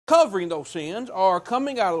covering those sins or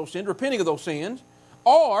coming out of those sins, repenting of those sins,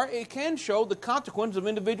 or it can show the consequences of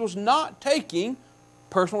individuals not taking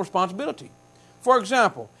personal responsibility. For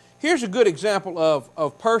example, here's a good example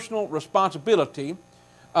of personal responsibility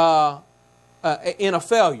in a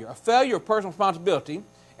failure of personal responsibility,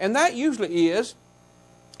 and that usually is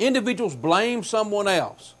individuals blame someone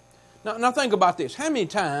else. Now think about this. How many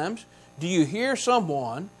times do you hear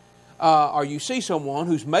someone or you see someone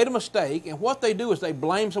who's made a mistake, and what they do is they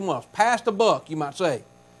blame someone else? Pass the buck, you might say.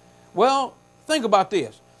 Well, think about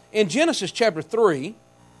this. In Genesis chapter 3,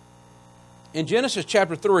 and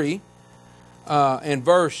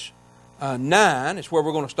verse 9 is where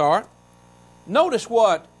we're going to start. Notice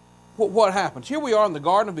what happens. Here we are in the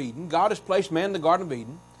Garden of Eden. God has placed man in the Garden of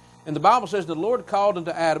Eden. And the Bible says, the Lord called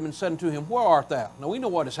unto Adam and said unto him, Where art thou? Now we know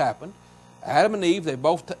what has happened. Adam and Eve, they've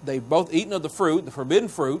both eaten of the fruit, the forbidden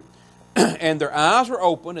fruit, and their eyes were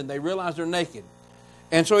opened and they realized they're naked.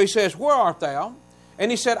 And so he says, Where art thou?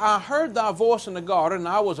 And he said, I heard thy voice in the garden, and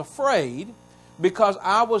I was afraid, because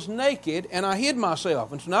I was naked, and I hid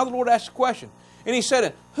myself. And so now the Lord asks a question. And he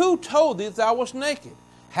said, Who told thee that thou wast naked?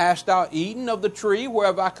 Hast thou eaten of the tree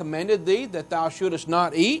whereof I commanded thee that thou shouldest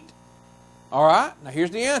not eat? All right, now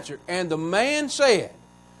here's the answer. And the man said,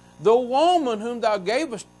 The woman whom thou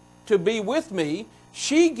gavest to be with me,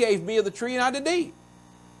 she gave me of the tree, and I did eat.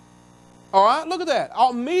 All right, look at that.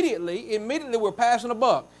 Immediately we're passing a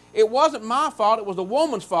buck. It wasn't my fault, it was the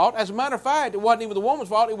woman's fault. As a matter of fact, it wasn't even the woman's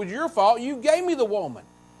fault, it was your fault. You gave me the woman.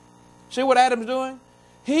 See what Adam's doing?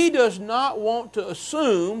 He does not want to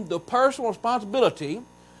assume the personal responsibility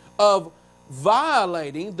of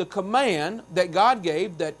violating the command that God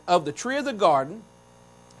gave, that of the tree of the garden,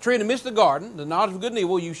 tree in the midst of the garden, the knowledge of good and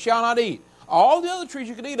evil, you shall not eat. All the other trees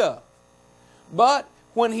you could eat of. But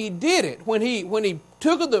when he did it, when he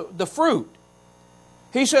took of the fruit,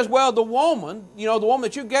 he says, well, the woman, the woman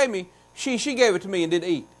that you gave me, she gave it to me and did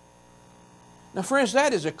eat. Now, friends,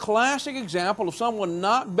 that is a classic example of someone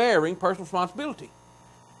not bearing personal responsibility.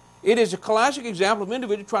 It is a classic example of an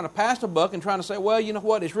individual trying to pass the buck and trying to say, well, you know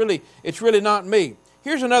what, it's really not me.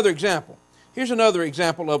 Here's another example. Here's another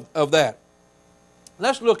example of that.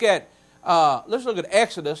 Let's look at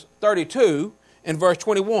Exodus 32 and verse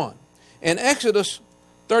 21. In Exodus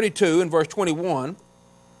 32 and verse 21,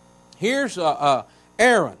 here's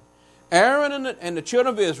Aaron. Aaron and the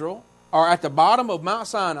children of Israel are at the bottom of Mount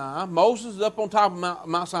Sinai. Moses is up on top of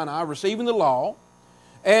Mount Sinai receiving the law.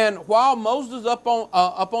 And while Moses is up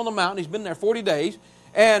on the mountain, he's been there 40 days,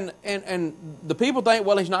 and the people think,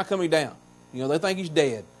 well, he's not coming down. They think he's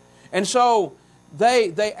dead. And so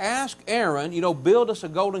they ask Aaron, build us a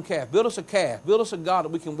golden calf, build us a calf, build us a God that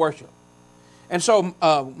we can worship. And so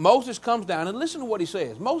Moses comes down, and listen to what he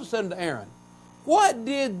says. Moses said unto Aaron, What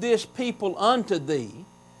did this people unto thee,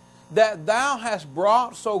 that thou hast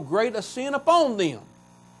brought so great a sin upon them?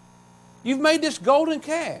 You've made this golden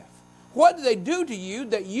calf. What did they do to you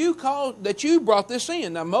that you brought this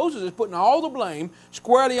sin? Now Moses is putting all the blame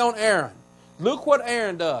squarely on Aaron. Look what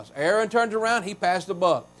Aaron does. Aaron turns around, he passed the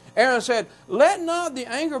buck. Aaron said, Let not the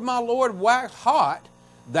anger of my Lord wax hot.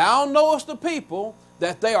 Thou knowest the people,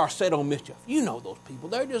 that they are set on mischief. You know those people.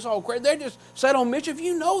 They're just all crazy. They're just set on mischief.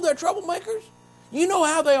 You know they're troublemakers. You know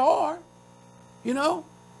how they are. You know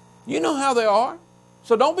how they are.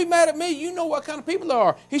 So don't be mad at me. You know what kind of people they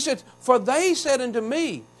are. He said, For they said unto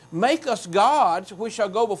me, Make us gods which shall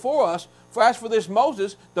go before us. For as for this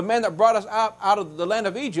Moses, the man that brought us out of the land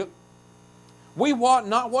of Egypt, we wot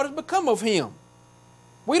not what has become of him.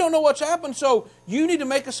 We don't know what's happened, so you need to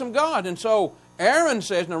make us some gods. And so Aaron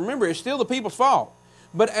says, now remember, it's still the people's fault.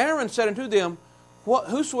 But Aaron said unto them,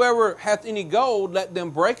 Whosoever hath any gold, let them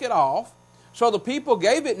break it off. So the people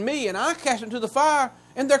gave it me, and I cast it into the fire,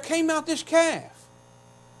 and there came out this calf.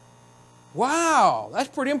 Wow, that's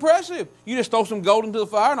pretty impressive. You just throw some gold into the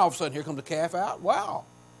fire, and all of a sudden here comes the calf out. Wow.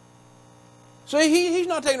 See, he's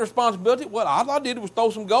not taking responsibility. What I did was throw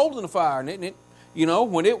some gold in the fire, and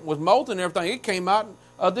when it was molten and everything, it came out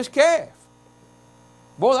of this calf.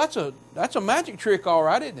 Boy, that's a magic trick, all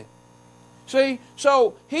right, isn't it? See,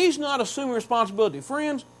 so he's not assuming responsibility.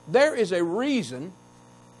 Friends, there is a reason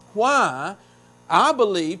why I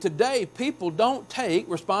believe today people don't take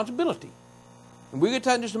responsibility. And we'll get to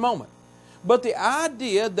that in just a moment. But the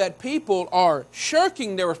idea that people are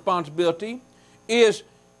shirking their responsibility is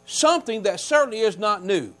something that certainly is not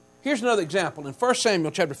new. Here's another example. In 1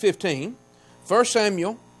 Samuel chapter 15, 1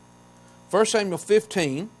 Samuel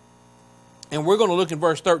 15, and we're going to look in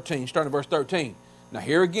verse 13, starting in verse 13. Now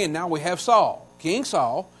here again, now we have Saul, King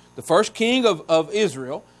Saul, the first king of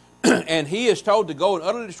Israel, and he is told to go and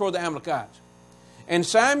utterly destroy the Amalekites. And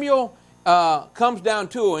Samuel comes down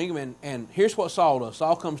to him, and here's what Saul does.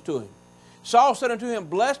 Saul comes to him. Saul said unto him,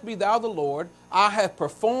 Blessed be thou the Lord, I have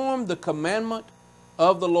performed the commandment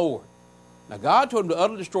of the Lord. Now God told him to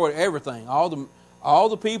utterly destroy everything, all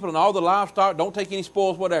the people and all the livestock, don't take any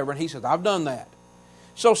spoils, whatever. And he says, I've done that.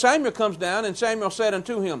 So Samuel comes down, and Samuel said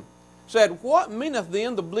unto him, What meaneth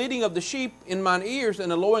then the bleating of the sheep in mine ears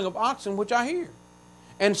and the lowing of oxen which I hear?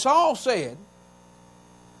 And Saul said,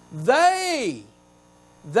 They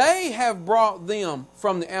have brought them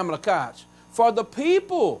from the Amalekites, for the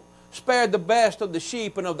people spared the best of the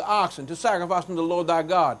sheep and of the oxen to sacrifice unto the Lord thy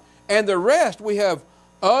God, and the rest we have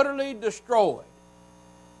utterly destroyed.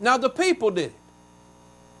 Now the people did it.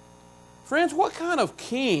 Friends, what kind of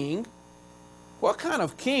king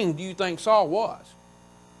do you think Saul was?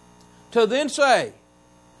 To then say,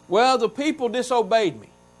 well, the people disobeyed me.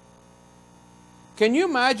 Can you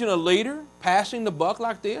imagine a leader passing the buck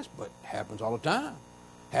like this? But it happens all the time.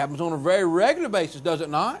 Happens on a very regular basis, does it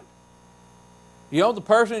not? You know, the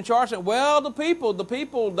person in charge said, well, the people,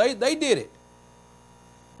 they did it.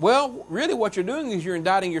 Well, really what you're doing is you're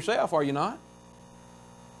indicting yourself, are you not?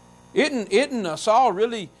 Isn't Saul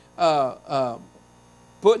really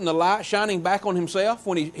putting the light shining back on himself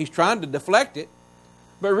when he's trying to deflect it?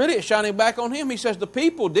 But really it's shining back on him. He says the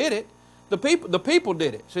people did it. The people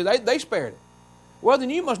did it. See, they spared it. Well, then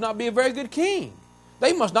you must not be a very good king.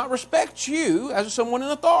 They must not respect you as someone in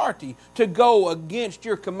authority to go against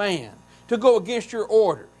your command, to go against your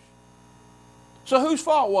orders. So whose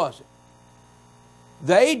fault was it?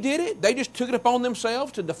 They did it? They just took it upon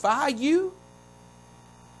themselves to defy you?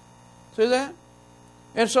 See that?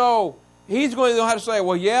 And so he's going to know how to say,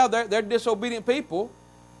 well, yeah, they're disobedient people.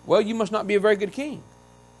 Well, you must not be a very good king.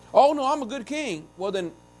 Oh, no, I'm a good king. Well,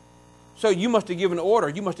 then, so you must have given the order.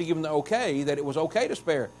 You must have given the okay that it was okay to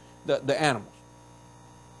spare the animals.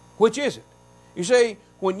 Which is it? You see,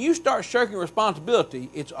 when you start shirking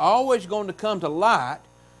responsibility, it's always going to come to light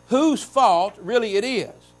whose fault really it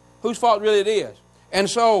is. Whose fault really it is. And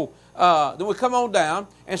so then we come on down,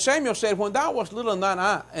 and Samuel said, When thou wast little in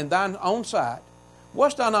thine own sight,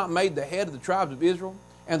 wast thou not made the head of the tribes of Israel?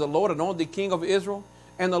 And the Lord anointed thee king of Israel?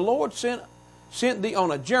 And the Lord sent thee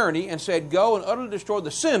on a journey and said, Go and utterly destroy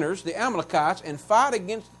the sinners, the Amalekites, and fight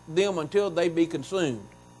against them until they be consumed.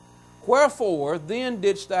 Wherefore then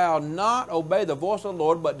didst thou not obey the voice of the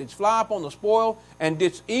Lord, but didst fly upon the spoil, and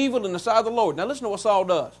didst evil in the sight of the Lord? Now listen to what Saul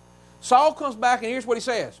does. Saul comes back, and here's what he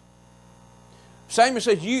says. Samuel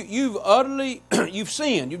says, you've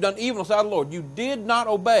sinned. You've done evil in the sight of the Lord. You did not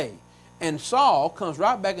obey. And Saul comes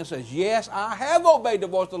right back and says, Yes, I have obeyed the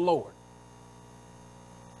voice of the Lord.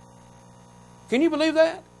 Can you believe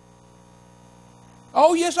that?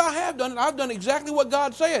 Oh, yes, I have done it. I've done exactly what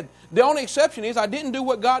God said. The only exception is I didn't do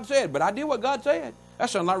what God said, but I did what God said. That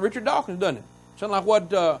sounds like Richard Dawkins, doesn't it? Sounds like what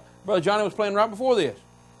Brother Johnny was playing right before this.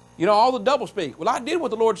 You know, all the doublespeak. Well, I did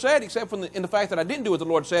what the Lord said, except in the fact that I didn't do what the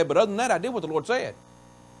Lord said, but other than that, I did what the Lord said.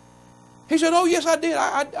 He said, oh, yes, I did.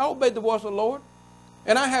 I obeyed the voice of the Lord.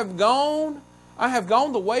 And I have gone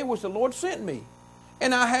the way which the Lord sent me.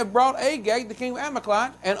 And I have brought Agag, the king of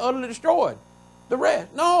Amalekite, and utterly destroyed the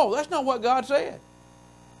rest. No, that's not what God said.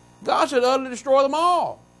 God said utterly destroy them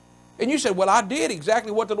all. And you said, well, I did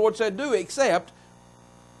exactly what the Lord said do, except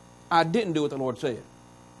I didn't do what the Lord said.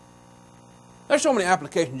 There's so many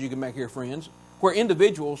applications you can make here, friends, where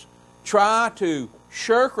individuals try to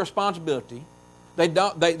shirk responsibility. They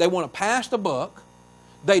want to pass the buck.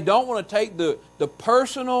 They don't want to take the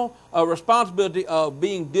personal responsibility of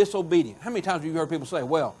being disobedient. How many times have you heard people say,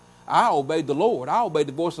 well, I obeyed the Lord. I obeyed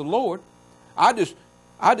the voice of the Lord. I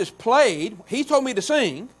just played. He told me to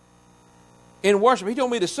sing in worship. He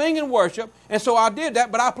told me to sing in worship, and so I did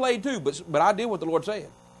that, but I played too. But I did what the Lord said.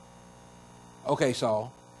 Okay,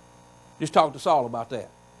 Saul. Just talk to Saul about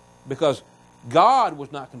that. Because God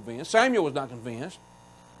was not convinced. Samuel was not convinced.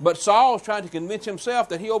 But Saul was trying to convince himself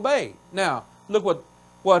that he obeyed. Now, look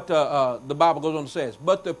what the Bible goes on and says.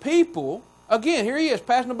 But the people, again, here he is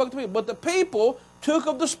passing the buck to people. But the people took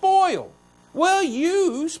of the spoil. Well,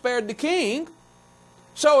 you spared the king.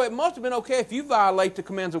 So it must have been okay if you violate the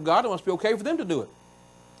commands of God. It must be okay for them to do it.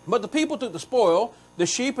 But the people took the spoil, the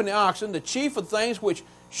sheep and the oxen, the chief of things which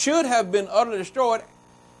should have been utterly destroyed,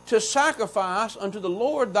 to sacrifice unto the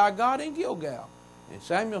Lord thy God in Gilgal. And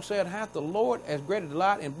Samuel said, Hath the Lord as great a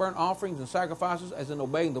delight in burnt offerings and sacrifices as in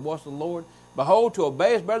obeying the voice of the Lord? Behold, to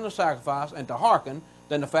obey is better than the sacrifice, and to hearken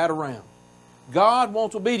than the fat of rams. God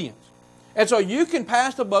wants obedience. And so you can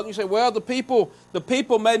pass the buck and you say, well, the people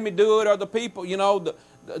made me do it, or the people,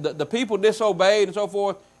 the people disobeyed and so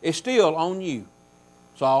forth. It's still on you.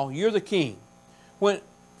 Saul, you're the king.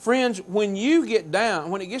 Friends, when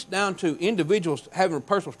it gets down to individuals having a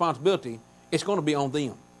personal responsibility, it's going to be on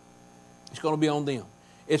them. It's going to be on them.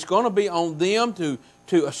 It's going to be on them to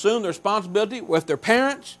assume the responsibility with their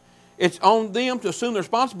parents. It's on them to assume the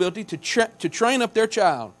responsibility to train up their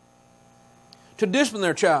child, to discipline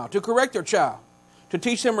their child, to correct their child, to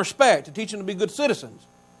teach them respect, to teach them to be good citizens.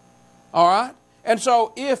 All right? And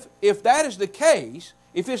so if that is the case,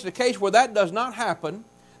 if it's the case where that does not happen,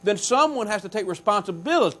 then someone has to take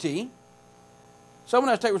responsibility. Someone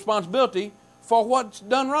has to take responsibility for what's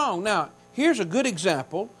done wrong. Now, here's a good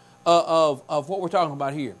example of what we're talking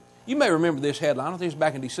about here. You may remember this headline. I think it's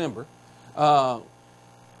back in December.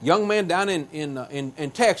 Young man down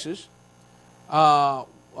in Texas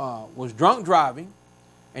was drunk driving,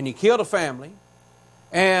 and he killed a family.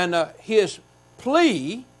 And his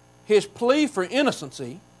plea for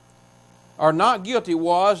innocency or not guilty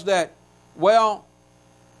was that, well,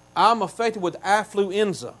 I'm affected with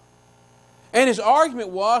affluenza. And his argument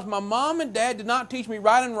was, my mom and dad did not teach me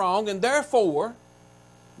right and wrong, and therefore,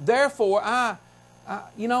 I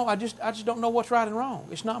just don't know what's right and wrong.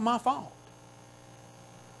 It's not my fault.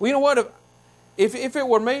 Well, you know what? If it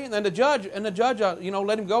were me, then the judge,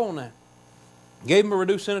 let him go on that. Gave him a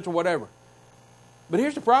reduced sentence or whatever. But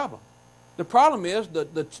here's the problem. The problem is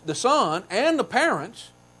the son and the parents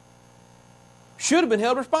should have been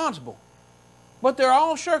held responsible. But they're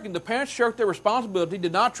all shirking. The parents shirked their responsibility,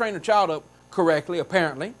 did not train their child up correctly,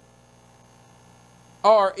 apparently.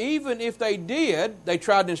 Or even if they did, they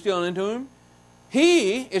tried to instill into him,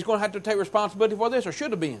 he is going to have to take responsibility for this, or should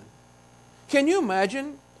have been. Can you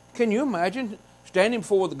imagine standing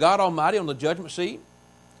before the God Almighty on the judgment seat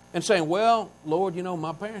and saying, well, Lord,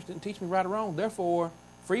 my parents didn't teach me right or wrong, therefore,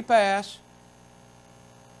 free pass.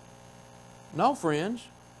 No, friends.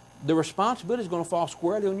 The responsibility is going to fall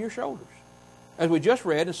squarely on your shoulders. As we just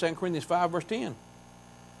read in 2 Corinthians 5, verse 10.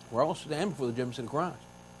 We're all standing before the judgment seat of Christ.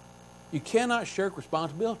 You cannot shirk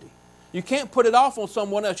responsibility. You can't put it off on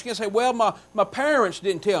someone else. You can't say, well, my parents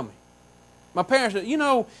didn't tell me. My parents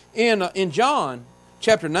didn't. In John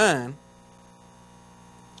chapter 9,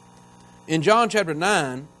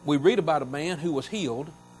 we read about a man who was healed,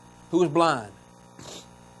 who was blind.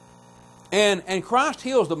 And Christ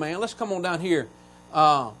heals the man. Let's come on down here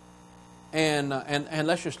and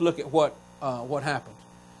let's just look at what happens.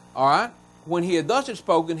 All right? When he had thus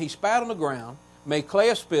spoken, he spat on the ground, made clay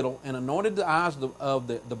of spittle, and anointed the eyes of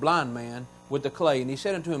the blind man with the clay. And he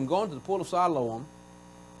said unto him, go into the pool of Siloam,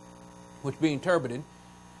 which being interpreted,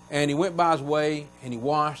 and he went by his way, and he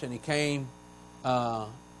washed, and he came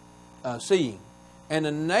seeing. And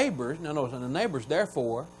the neighbors,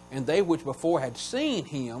 therefore, and they which before had seen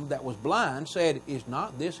him that was blind, said, is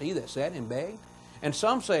not this he that sat and begged? And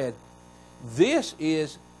some said, this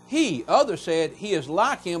is he. Others said, he is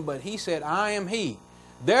like him, but he said, I am he.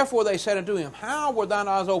 Therefore they said unto him, how were thine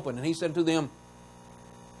eyes opened? And he said unto them,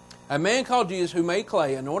 a man called Jesus, who made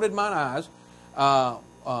clay, anointed mine eyes,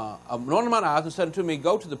 and said unto me,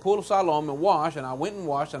 go to the pool of Siloam and wash. And I went and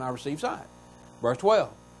washed, and I received sight. Verse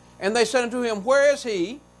 12. And they said unto him, where is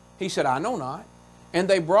he? He said, I know not. And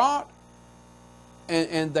they brought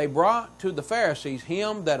to the Pharisees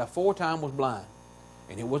him that aforetime was blind.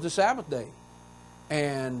 And it was the Sabbath day.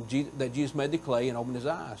 And that Jesus made the clay and opened his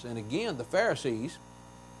eyes. And again, the Pharisees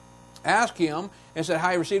asked him and said,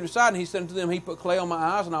 how he received his sight? And he said unto them, he put clay on my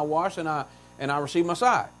eyes, and I washed, and I received my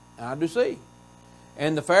sight. And I do see.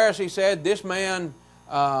 And the Pharisees said, this man,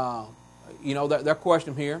 they're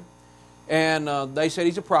questioning him here. And they said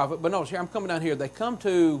he's a prophet. But notice here, I'm coming down here. They come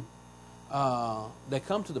to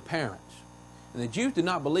the parents. And the Jews did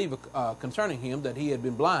not believe concerning him that he had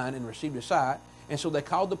been blind and received his sight. And so they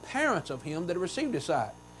called the parents of him that had received his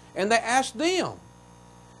sight. And they asked them,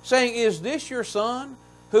 saying, is this your son,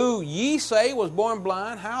 who ye say was born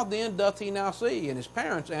blind? How then doth he now see? And his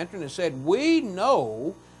parents answered and said, we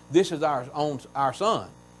know this is our son,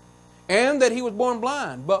 and that he was born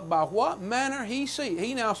blind. But by what manner he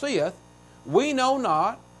now seeth, we know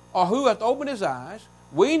not, or who hath opened his eyes,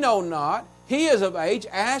 we know not. He is of age.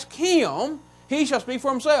 Ask him, he shall speak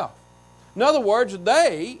for himself. In other words,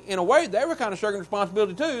 in a way, they were kind of shirking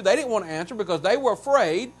responsibility too. They didn't want to answer because they were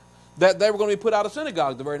afraid that they were going to be put out of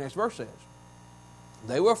synagogue, the very next verse says.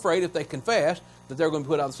 They were afraid if they confessed that they were going to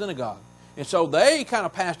be put out of the synagogue. And so they kind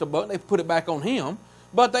of passed a buck, they put it back on him,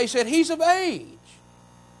 but they said, he's of age.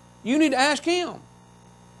 You need to ask him.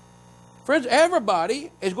 Friends, everybody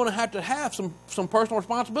is going to have some personal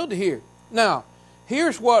responsibility here. Now,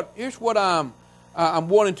 here's what I'm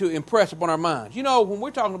wanting to impress upon our minds. When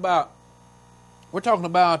we're talking about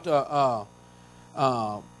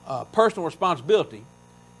personal responsibility,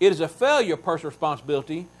 it is a failure of personal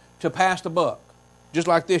responsibility to pass the buck. just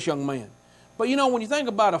like this young man. But you know, when you think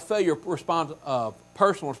about a failure of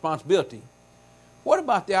personal responsibility, what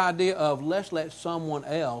about the idea of let's let someone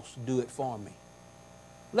else do it for me?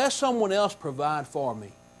 Let someone else provide for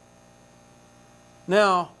me.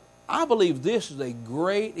 Now, I believe this is a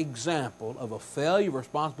great example of a failure of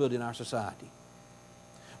responsibility in our society.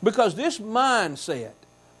 Because this mindset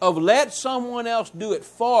of let someone else do it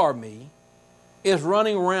for me is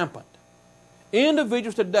running rampant.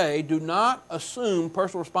 Individuals today do not assume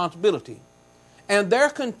personal responsibility, and they're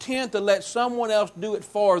content to let someone else do it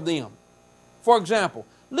for them. For example,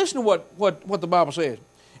 listen to what the Bible says.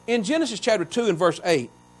 In Genesis chapter 2 and verse 8,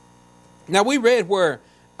 now we read where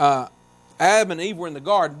Adam and Eve were in the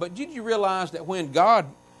garden, but did you realize that when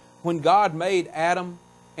God made Adam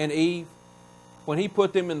and Eve, when He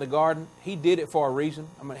put them in the garden, He did it for a reason?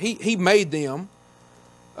 I mean, He made them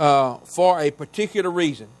for a particular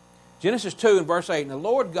reason. Genesis 2 and verse 8, and the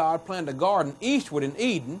Lord God planted a garden eastward in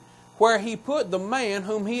Eden, where He put the man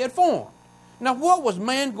whom He had formed. Now, what was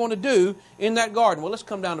man going to do in that garden? Well, let's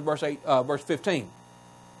come down to verse 15.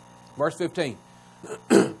 Verse 15.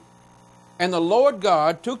 And the Lord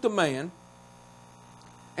God took the man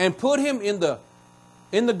and put him in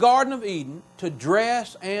the Garden of Eden to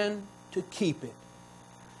dress and to keep it.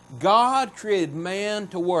 God created man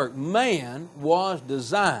to work. Man was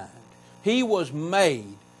designed. He was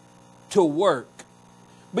made to work.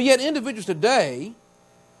 But yet individuals today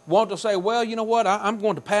want to say, well, you know what, I'm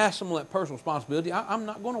going to pass some of that personal responsibility. I'm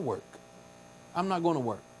not going to work. I'm not going to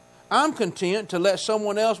work. I'm content to let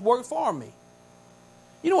someone else work for me.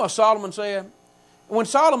 You know what Solomon said? When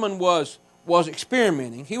Solomon was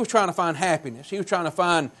experimenting, he was trying to find happiness. He was trying to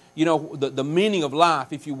find, you know, the meaning of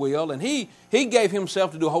life, if you will. And he gave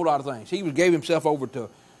himself to do a whole lot of things. He gave himself over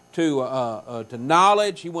to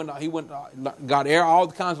knowledge. He got all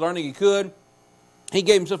the kinds of learning he could. He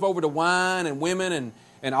gave himself over to wine and women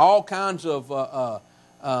and all kinds of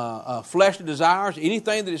fleshly desires.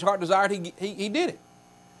 Anything that his heart desired, he did it.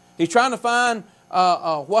 He's trying to find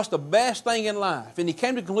what's the best thing in life. And he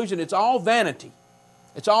came to the conclusion it's all vanity.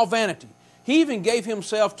 It's all vanity. He even gave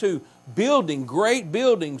himself to building great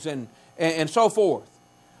buildings and so forth.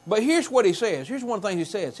 But here's what he says. Here's one thing he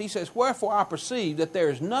says. He says, wherefore I perceive that there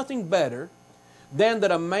is nothing better than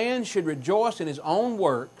that a man should rejoice in his own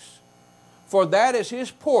works, for that is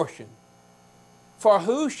his portion. For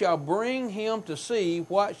who shall bring him to see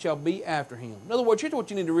what shall be after him? In other words, here's what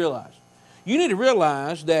you need to realize. You need to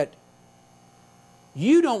realize that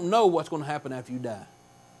you don't know what's going to happen after you die.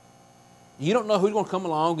 You don't know who's going to come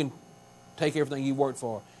along and take everything you worked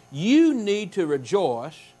for. You need to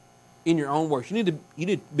rejoice in your own works. You need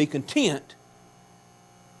to be content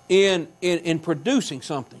in producing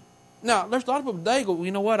something. Now, there's a lot of people today go,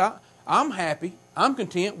 you know what, I'm happy, I'm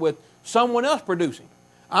content with someone else producing.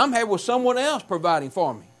 I'm happy with someone else providing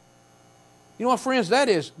for me. You know what, friends, that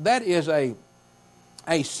is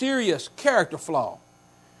a serious character flaw.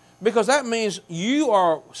 Because that means you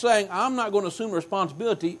are saying, I'm not going to assume the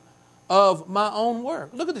responsibility of my own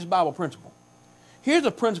work. Look at this Bible principle. Here's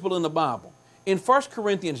a principle in the Bible. In 1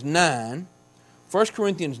 Corinthians 9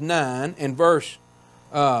 and verse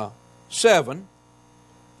 7,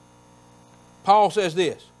 Paul says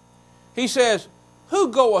this. He says, who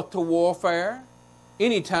goeth to warfare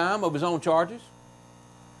any time of his own charges?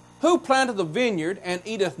 Who planteth the vineyard and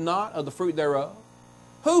eateth not of the fruit thereof?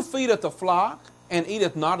 Who feedeth the flock and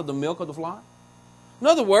eateth not of the milk of the flock? In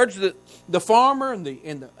other words, the farmer and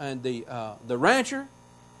the rancher,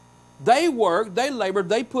 they work, they labor,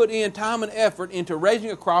 they put in time and effort into raising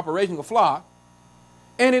a crop or raising a flock,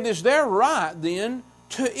 and it is their right then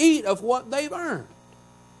to eat of what they've earned,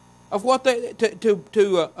 of what they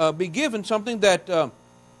to be given something that to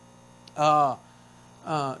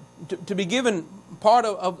be given part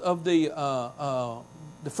of the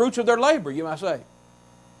fruits of their labor, you might say.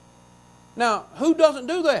 Now, who doesn't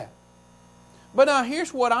do that? But now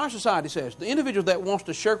here's what our society says. The individual that wants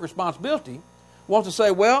to shirk responsibility wants to say,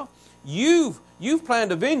 well, you've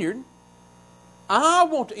planted a vineyard. I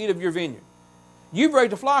want to eat of your vineyard. You've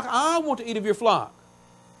raised a flock. I want to eat of your flock.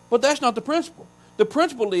 But that's not the principle. The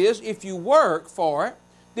principle is if you work for it,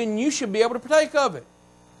 then you should be able to partake of it.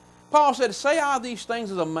 Paul said, say I these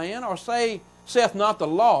things as a man, or saith not the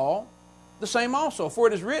law the same also. For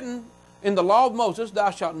it is written in the law of Moses,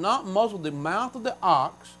 thou shalt not muzzle the mouth of the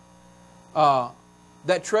ox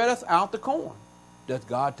that treadeth out the corn. Doth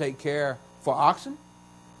God take care for oxen?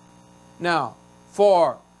 Now,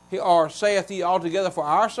 saith he altogether for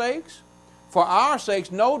our sakes? For our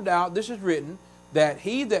sakes, no doubt, this is written, that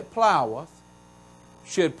he that ploweth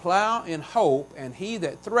should plow in hope, and he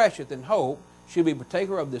that thresheth in hope should be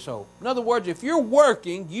partaker of this hope. In other words, if you're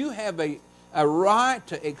working, you have a right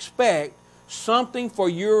to expect something for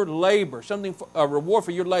your labor, a reward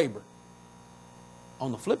for your labor.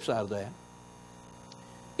 On the flip side of that,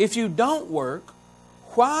 if you don't work,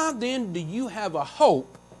 why then do you have a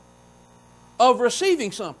hope of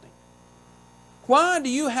receiving something? Why do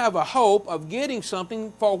you have a hope of getting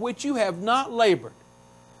something for which you have not labored?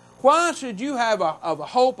 Why should you have a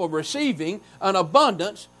hope of receiving an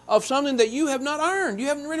abundance of something that you have not earned, you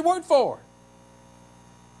haven't really worked for?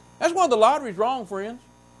 That's why the lottery's wrong, friends.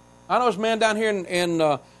 I know this man down here in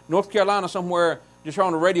North Carolina somewhere, just heard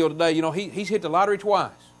on the radio today, he's hit the lottery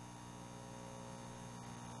twice.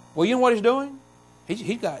 Well, you know what he's doing?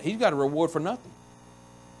 He's got a reward for nothing.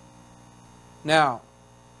 Now,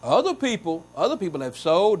 other people have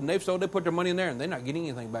sowed, they put their money in there, and they're not getting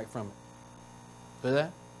anything back from it. See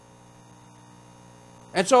that?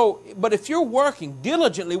 And so, but if you're working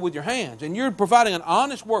diligently with your hands, and you're providing an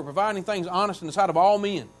honest work, providing things honest in the sight of all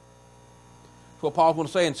men, that's what Paul's going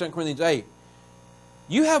to say in 2 Corinthians 8.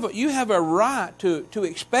 You have a right to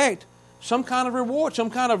expect some kind of reward, some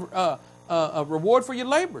kind of a reward for your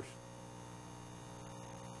labors.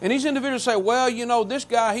 And these individuals say, well, this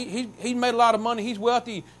guy, he's made a lot of money, he's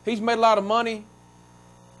wealthy, he's made a lot of money,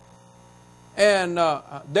 and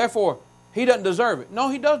therefore he doesn't deserve it. No,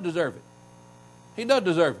 he does deserve it. He does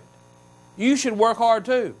deserve it. You should work hard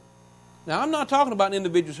too. Now, I'm not talking about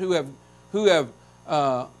individuals who have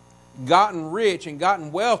gotten rich and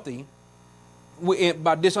gotten wealthy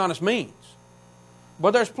by dishonest means.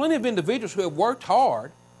 But there's plenty of individuals who have worked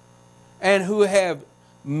hard and who have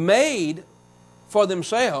made for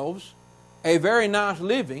themselves a very nice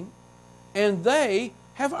living, and they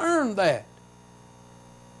have earned that.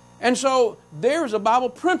 And so there's a Bible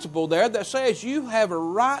principle there that says you have a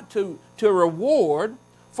right to reward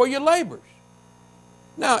for your labors.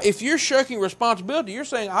 Now, if you're shirking responsibility, you're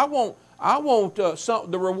saying, I want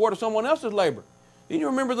the reward of someone else's labor. You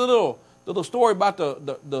remember the little story about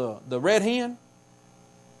the red hen?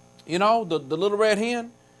 The little red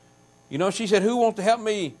hen? She said, who wants to help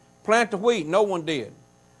me plant the wheat? No one did.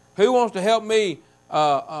 Who wants to help me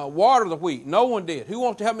water the wheat? No one did. Who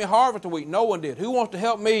wants to help me harvest the wheat? No one did. Who wants to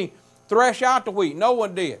help me thresh out the wheat? No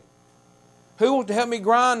one did. Who wants to help me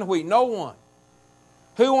grind the wheat? No one.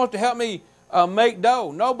 Who wants to help me make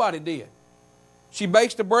dough? Nobody did. She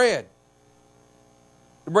bakes the bread.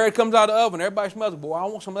 The bread comes out of the oven. Everybody smells it. Boy, I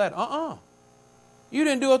want some of that. You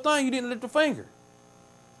didn't do a thing. You didn't lift a finger.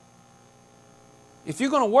 If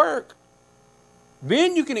you're going to work,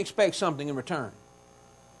 then you can expect something in return.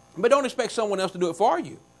 But don't expect someone else to do it for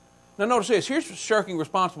you. Now notice this. Here's shirking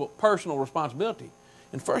personal responsibility.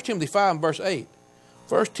 In 1 Timothy 5 and verse 8.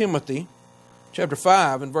 1 Timothy chapter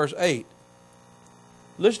 5 and verse 8.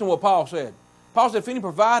 Listen to what Paul said. Paul said, if any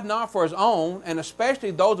provide not for his own, and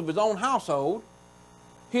especially those of his own household,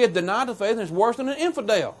 he hath denied the faith and is worse than an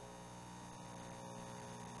infidel.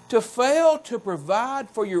 To fail to provide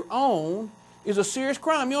for your own is a serious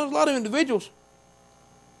crime. There's a lot of individuals,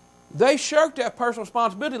 they shirk that personal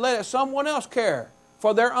responsibility, let someone else care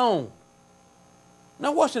for their own.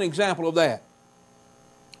 Now, what's an example of that?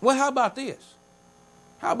 Well, how about this?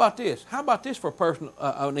 How about this? How about this for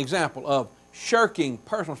an example of shirking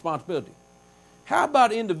personal responsibility? How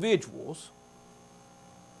about individuals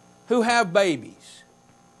who have babies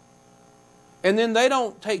and then they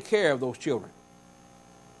don't take care of those children?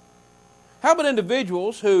 How about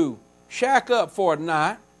individuals who shack up for a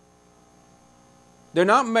night? They're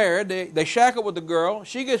not married. They shack up with the girl.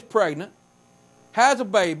 She gets pregnant, has a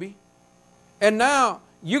baby, and now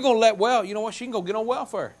you're going to you know what? She can go get on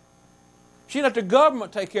welfare. She can let the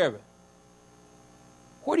government take care of it.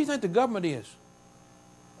 Where do you think the government is?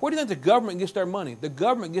 Where do you think the government gets their money? The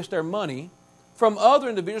government gets their money from other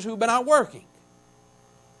individuals who've been out working.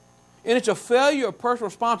 And it's a failure of personal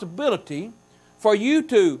responsibility for you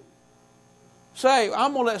to say,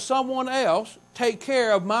 I'm going to let someone else take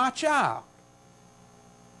care of my child.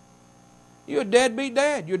 You're a deadbeat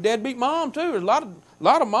dad. You're a deadbeat mom too. There's a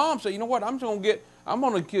lot of moms say, you know what? I'm going to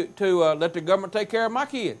let the government take care of my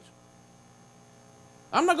kids.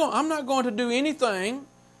 I'm not going to do anything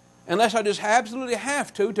unless I just absolutely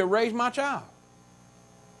have to raise my child.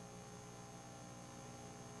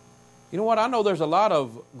 You know what? I know there's a lot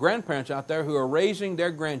of grandparents out there who are raising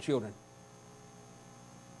their grandchildren.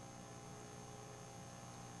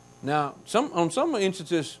 Now, on some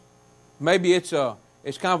instances, maybe it's kind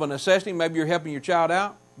of a necessity. Maybe you're helping your child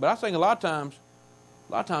out. But I think a lot of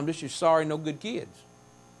times it's just sorry, no good kids.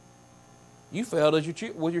 You failed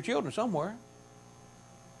with your children somewhere.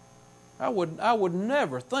 I would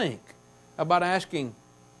never think about asking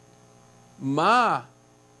my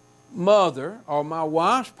mother or my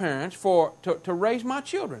wife's parents to raise my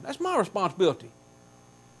children. That's my responsibility.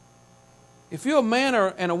 If you're a man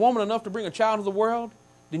and a woman enough to bring a child into the world,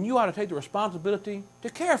 then you ought to take the responsibility to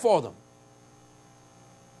care for them.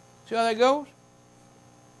 See how that goes?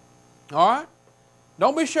 All right?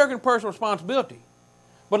 Don't be shirking personal responsibility.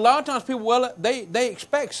 But a lot of times people, well, they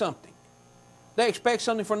expect something. They expect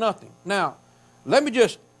something for nothing. Now, I'm going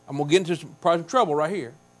to get into some trouble right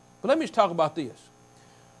here. But let me just talk about this.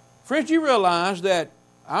 Friends, you realize that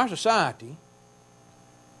our society,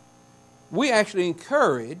 we actually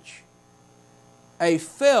encourage a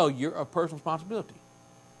failure of personal responsibility.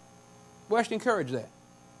 We actually encourage that.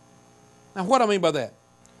 Now, what do I mean by that?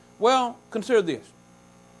 Well, consider this.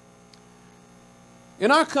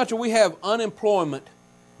 In our country, we have unemployment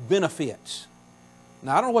benefits.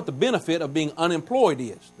 Now, I don't know what the benefit of being unemployed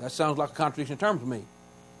is. That sounds like a contradiction in terms to me.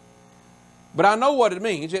 But I know what it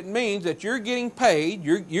means. It means that you're getting paid,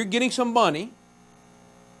 you're getting some money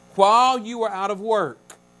while you are out of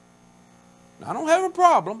work. Now, I don't have a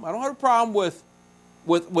problem. I don't have a problem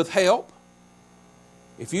with help.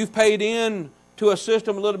 If you've paid in to a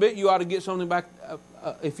system a little bit, you ought to get something back.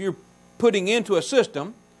 If you're putting into a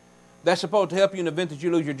system that's supposed to help you in the event that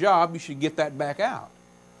you lose your job, you should get that back out.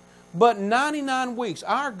 But 99 weeks,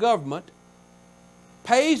 our government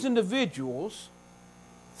pays individuals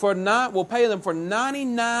will pay them for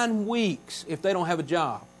 99 weeks if they don't have a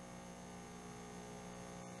job.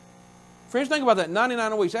 Friends, think about that.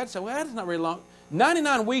 99 weeks. That's not very long.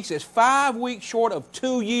 99 weeks is 5 weeks short of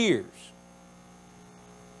 2 years.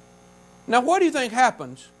 Now, what do you think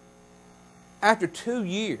happens after 2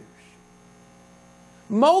 years?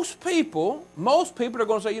 Most people are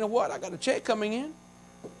going to say, you know what, I got a check coming in.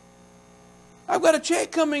 I've got a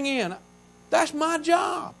check coming in. That's my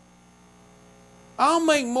job. I'll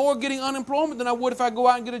make more getting unemployment than I would if I go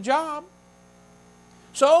out and get a job.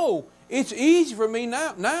 So, it's easy for me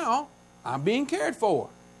now. Now, I'm being cared for.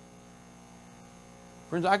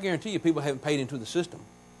 Friends, I guarantee you people haven't paid into the system.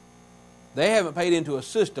 They haven't paid into a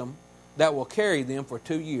system that will carry them for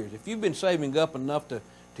 2 years. If you've been saving up enough to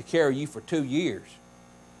carry you for 2 years,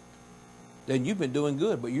 then you've been doing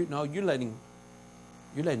good. But you're letting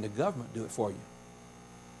the government do it for you.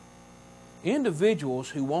 Individuals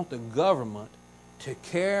who want the government to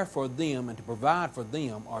care for them and to provide for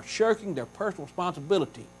them are shirking their personal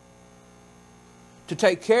responsibility to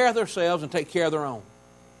take care of themselves and take care of their own.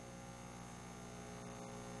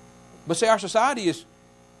 But see, our society is,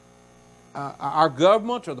 our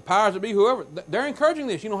governments or the powers that be, whoever, they're encouraging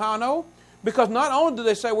this. You know how I know? Because not only do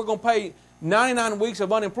they say we're going to pay 99 weeks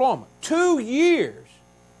of unemployment, 2 years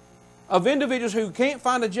of individuals who can't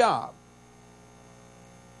find a job.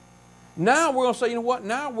 Now we're going to say, you know what?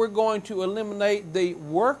 Now we're going to eliminate the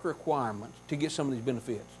work requirements to get some of these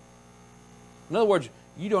benefits. In other words,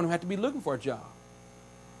 you don't even have to be looking for a job.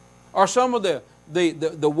 Or some of the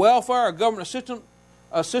welfare or government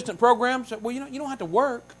assistant programs, well, you don't have to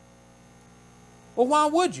work. Well, why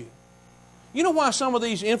would you? You know why some of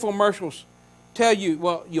these infomercials tell you,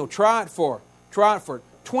 well, try it for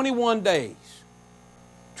 21 days.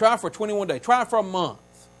 Try it for 21 days. Try it for a month.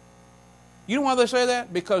 You know why they say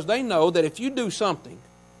that? Because they know that if you do something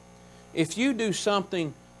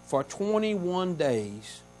for 21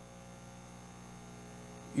 days,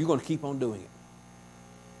 you're going to keep on doing it.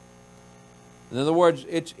 In other words,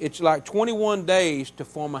 it's like 21 days to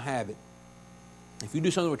form a habit. If you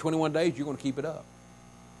do something for 21 days, you're going to keep it up.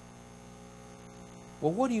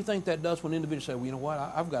 Well, what do you think that does when individuals say, well, you know what,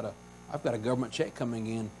 I've got a government check coming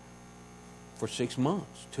in for 6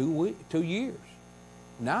 months, 2 years.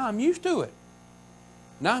 Now I'm used to it.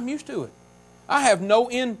 I have no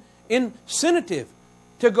incentive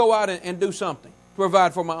to go out and do something, to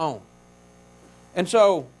provide for my own. And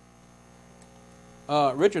so,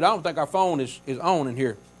 Richard, I don't think our phone is on in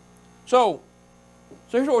here. So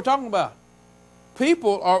here's what we're talking about.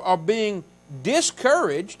 People are being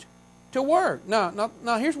discouraged to work. Now,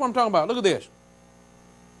 here's what I'm talking about. Look at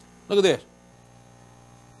this.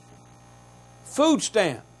 Food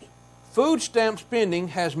stamps. Food stamp spending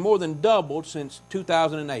has more than doubled since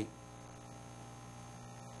 2008.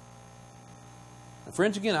 And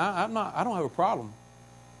friends, again, I don't have a problem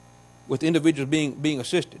with individuals being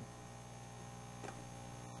assisted.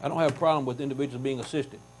 I don't have a problem with individuals being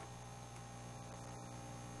assisted.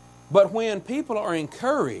 But when people are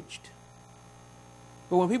encouraged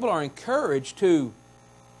to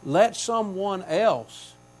let someone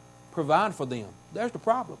else provide for them, there's the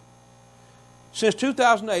problem. Since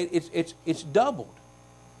 2008, it's doubled.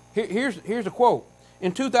 Here's a quote.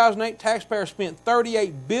 In 2008, taxpayers spent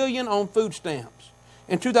 $38 billion on food stamps.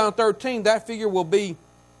 In 2013, that figure will be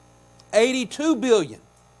 $82 billion.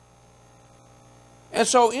 And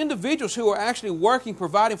so individuals who are actually working,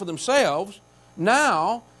 providing for themselves,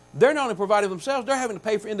 now they're not only providing for themselves, they're having to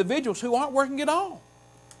pay for individuals who aren't working at all.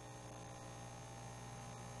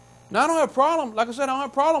 Now I don't have a problem, like I said, I don't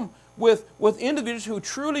have a problem with individuals who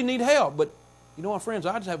truly need help. But you know what, friends,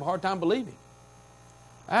 I just have a hard time believing.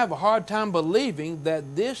 I have a hard time believing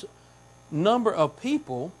that this number of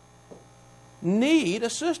people need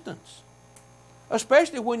assistance.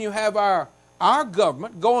 Especially when you have our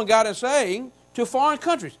government going out and saying to foreign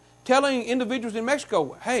countries, telling individuals in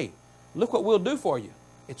Mexico, hey, look what we'll do for you.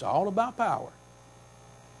 It's all about power.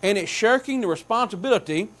 And it's shirking the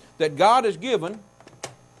responsibility that God has given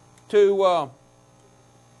for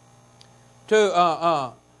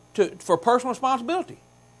personal responsibility.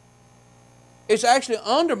 It's actually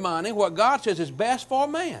undermining what God says is best for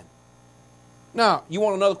man. Now, you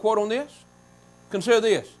want another quote on this? Consider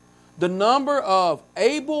this. The number of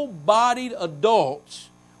able-bodied adults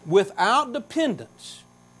without dependents.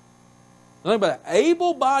 Think about that.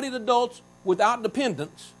 Able-bodied adults without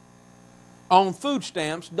dependents on food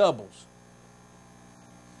stamps doubles.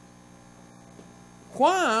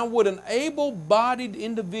 Why would an able-bodied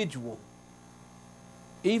individual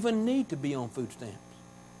even need to be on food stamps?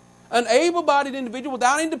 An able-bodied individual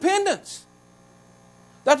without independence.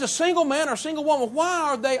 That's a single man or a single woman. Why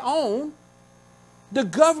are they on the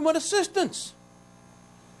government assistance?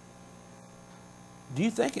 Do you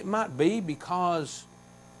think it might be because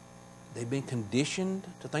they've been conditioned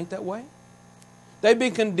to think that way? They've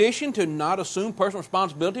been conditioned to not assume personal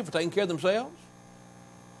responsibility for taking care of themselves?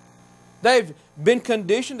 They've been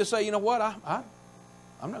conditioned to say, you know what, I'm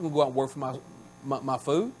not going to go out and work for my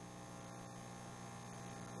food.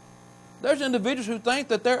 There's individuals who think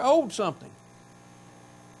that they're owed something.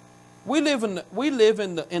 We live in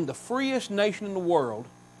the freest nation in the world.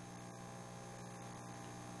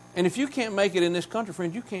 And if you can't make it in this country,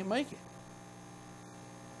 friends, you can't make it.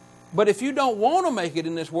 But if you don't want to make it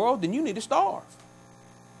in this world, then you need to starve.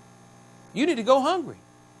 You need to go hungry.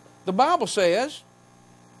 The Bible says,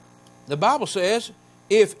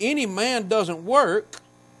 if any man doesn't work,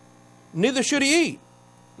 neither should he eat.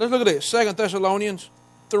 Let's look at this. 2 Thessalonians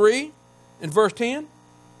 3 and verse 10.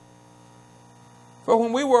 For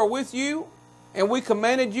when we were with you, and we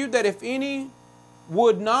commanded you that if any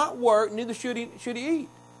would not work, neither should he eat.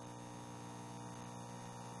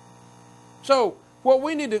 So what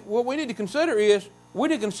we need to consider is, we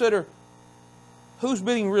need to consider who's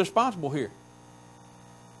being responsible here.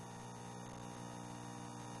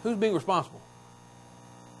 Who's being responsible?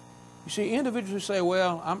 You see, individuals who say,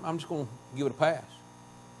 well, I'm just going to give it a pass.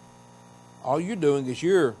 All you're doing is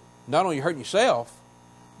you're not only hurting yourself,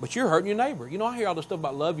 but you're hurting your neighbor. You know, I hear all this stuff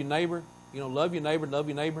about love your neighbor. You know, love your neighbor, love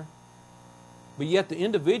your neighbor. But yet the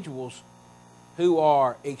individuals who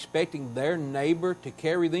are expecting their neighbor to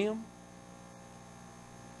carry them,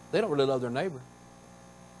 they don't really love their neighbor.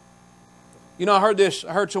 You know, I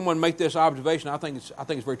heard someone make this observation. I think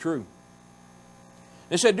it's very true.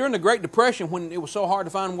 They said during the Great Depression, when it was so hard to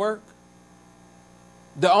find work,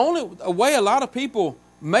 the only way a lot of people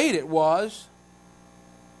made it was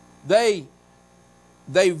they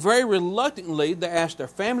very reluctantly, they asked their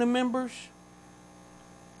family members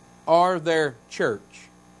or their church.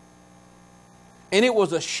 And it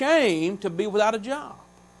was a shame to be without a job.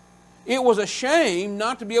 It was a shame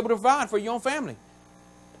not to be able to provide for your own family.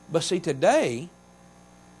 But see, today,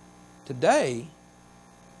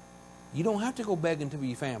 you don't have to go begging to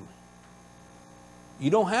your family. You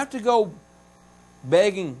don't have to go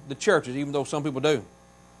begging the churches, even though some people do.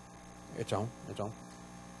 It's on.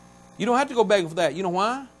 You don't have to go begging for that. You know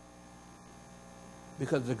why?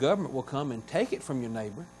 Because the government will come and take it from your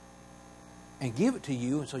neighbor and give it to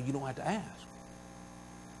you, and so you don't have to ask.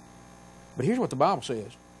 But here's what the Bible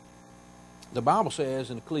says. The Bible says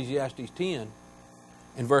in Ecclesiastes 10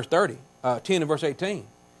 and verse 30, 10 and verse 18, it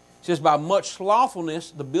says, by much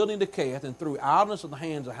slothfulness the building decayeth, and through idleness of the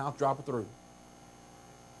hands the house droppeth through.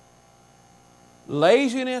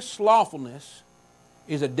 Laziness, slothfulness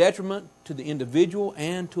is a detriment to the individual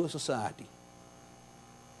and to a society.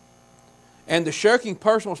 And the shirking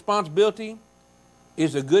personal responsibility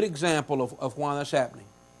is a good example of why that's happening.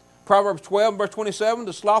 Proverbs 12 verse 27,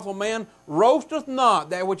 the slothful man roasteth not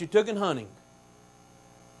that which he took in hunting.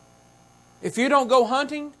 If you don't go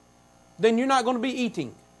hunting, then you're not going to be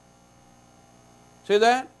eating. See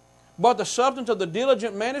that? But the substance of the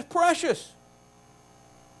diligent man is precious.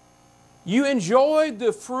 You enjoy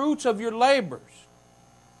the fruits of your labors.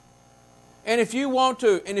 And if you want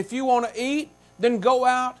to eat, then go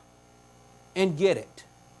out and get it.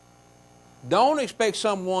 Don't expect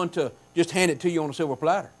someone to just hand it to you on a silver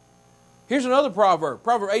platter. Here's another proverb.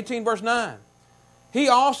 Proverb 18 verse 9. He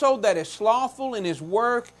also that is slothful in his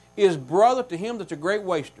work is brother to him that's a great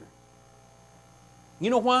waster. You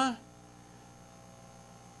know why?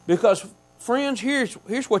 Because, friends, here's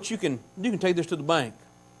what you can take this to the bank.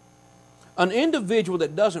 An individual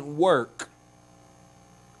that doesn't work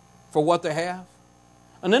for what they have,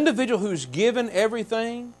 an individual who's given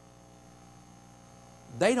everything,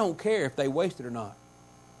 they don't care if they waste it or not.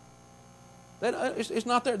 It's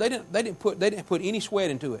not there. They didn't put any sweat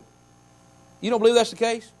into it. You don't believe that's the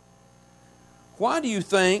case? Why do you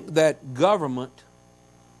think that government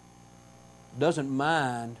doesn't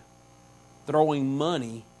mind throwing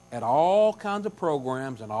money at all kinds of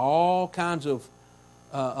programs and all kinds of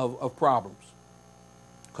problems?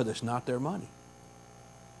 Because it's not their money.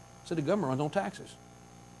 So the government runs on taxes.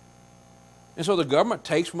 And so the government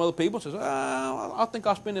takes from other people and says, I think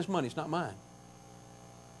I'll spend this money. It's not mine.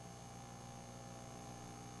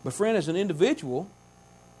 But friend, as an individual,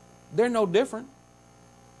 they're no different.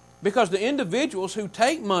 Because the individuals who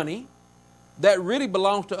take money that really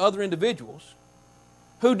belongs to other individuals,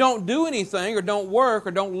 who don't do anything or don't work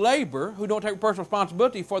or don't labor, who don't take personal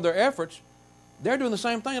responsibility for their efforts, they're doing the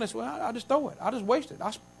same thing. And they say, well, I'll just throw it. I'll just waste it.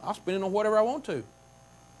 I'll spend it on whatever I want to.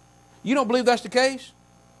 You don't believe that's the case?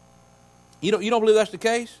 You don't believe that's the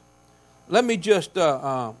case? Let me just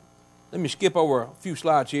let me skip over a few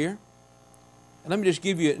slides here. And let me just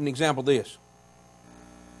give you an example of this.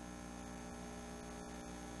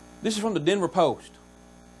 This is from the Denver Post.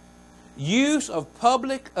 Use of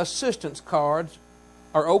public assistance cards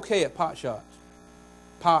are okay at pot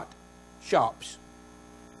shops.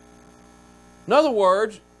 In other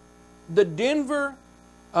words, the Denver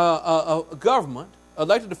government,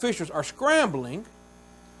 elected officials, are scrambling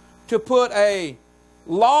to put a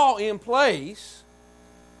law in place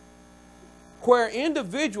where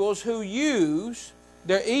individuals who use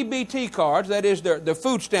their EBT cards, that is their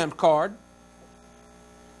food stamp card,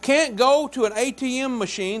 can't go to an ATM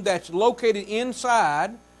machine that's located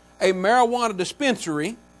inside a marijuana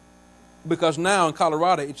dispensary, because now in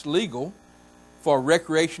Colorado it's legal for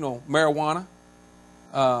recreational marijuana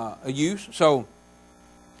use. So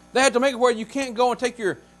they had to make it where you can't go and take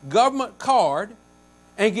your government card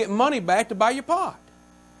and get money back to buy your pot.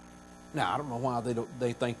 Now, I don't know why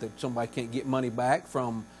they think that somebody can't get money back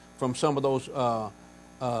from some of those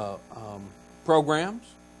programs.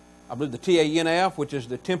 I believe the TANF, which is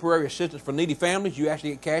the Temporary Assistance for Needy Families, you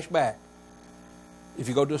actually get cash back. If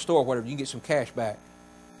you go to a store or whatever, you can get some cash back.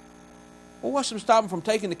 Well, what's stopping them from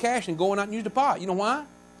taking the cash and going out and using the pot? You know why?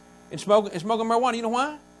 And smoking marijuana. You know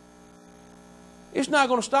why? It's not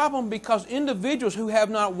going to stop them because individuals who have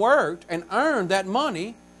not worked and earned that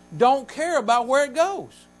money don't care about where it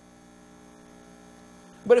goes.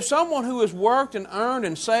 But if someone who has worked and earned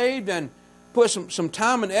and saved and put some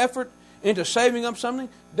time and effort into saving up something,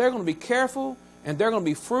 they're going to be careful and they're going to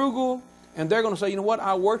be frugal and they're going to say, you know what,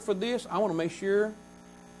 I worked for this. I want to make sure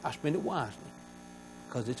I spend it wisely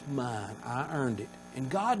because it's mine. I earned it. And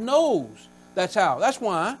God knows that's how. That's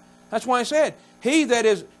why he said, he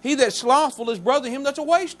that's slothful is brother to him that's a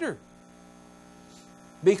waster.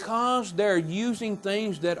 Because they're using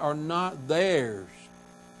things that are not theirs.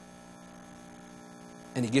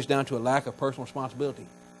 And it gets down to a lack of personal responsibility.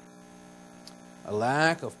 A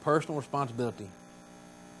lack of personal responsibility.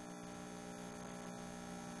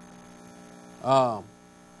 The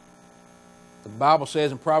Bible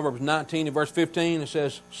says in Proverbs 19 and verse 15, it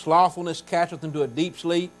says, slothfulness catcheth into a deep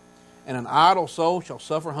sleep, and an idle soul shall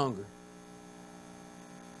suffer hunger.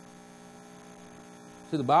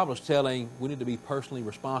 See, the Bible is telling we need to be personally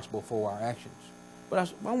responsible for our actions.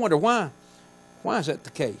 But I wonder why. Why is that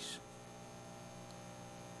the case?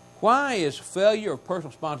 Why is failure of personal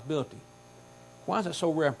responsibility? Why is that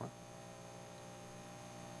so rampant?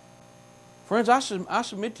 Friends, I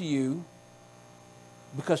submit to you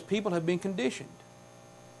because people have been conditioned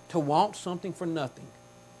to want something for nothing.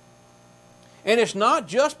 And it's not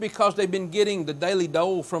just because they've been getting the daily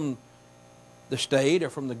dole from the state or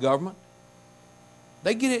from the government.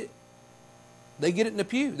 They get it in the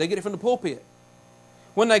pew. They get it from the pulpit.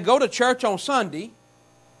 When they go to church on Sunday,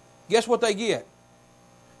 guess what they get?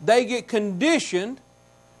 They get conditioned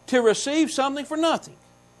to receive something for nothing.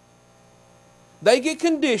 They get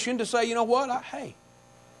conditioned to say, you know what,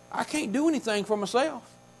 I can't do anything for myself.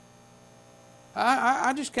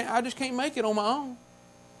 I just can't make it on my own.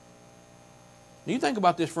 You think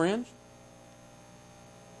about this, friends.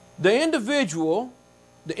 The individual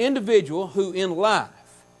who in life,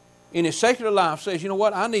 in his secular life, says, you know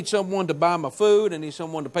what, I need someone to buy my food, I need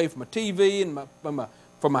someone to pay for my TV and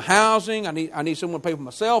for my housing, I need someone to pay for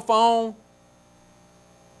my cell phone.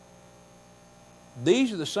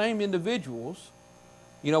 These are the same individuals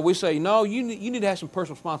You know, we say, no, you need to have some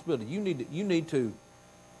personal responsibility. You need to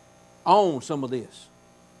own some of this.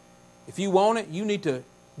 If you want it, you need to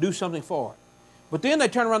do something for it. But then they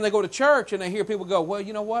turn around and they go to church and they hear people go, well,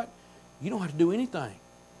 you know what? You don't have to do anything.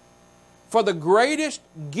 For the greatest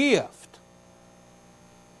gift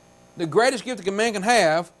that a man can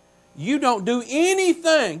have, you don't do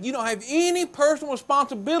anything. You don't have any personal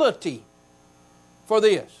responsibility for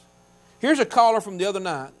this. Here's a caller from the other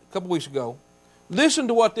night, a couple weeks ago. Listen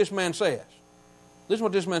to what this man says. Listen to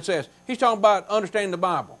what this man says. He's talking about understanding the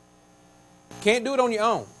Bible. Can't do it on your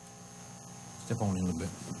own. Step on in a little bit.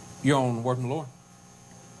 You're on Working the Lord.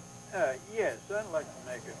 Yes, I'd like to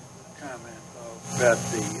make a comment about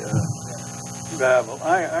the Bible.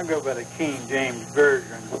 I go by the King James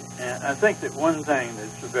Version, and I think that one thing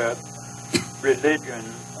that's about religion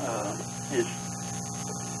is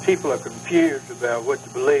people are confused about what to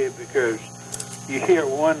believe because you hear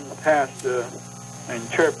one pastor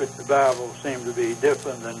interpret the Bible seem to be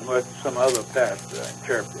different than what some other pastor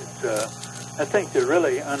interprets. I think to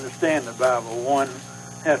really understand the Bible, one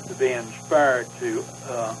has to be inspired to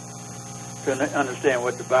understand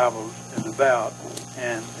what the Bible is about.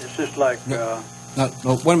 And it's just like... No,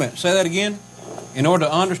 wait a minute. Say that again. In order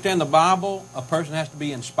to understand the Bible, a person has to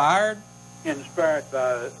be inspired? Inspired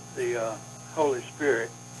by the Holy Spirit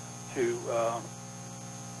to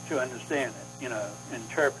understand it, you know,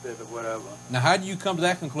 interpret it or whatever. Now, how do you come to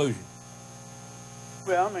that conclusion?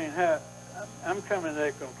 Well, I mean, I'm coming to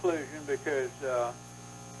that conclusion because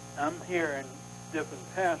I'm hearing different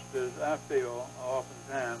pastors, I feel,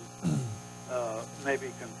 oftentimes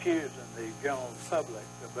maybe confusing the general public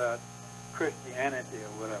about Christianity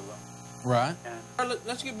or whatever. Right. And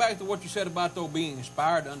let's get back to what you said about, though, being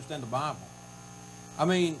inspired to understand the Bible. I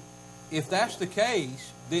mean, if that's the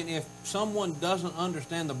case, then if someone doesn't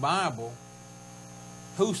understand the Bible,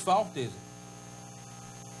 whose fault is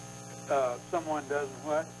it? Someone doesn't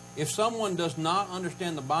what? If someone does not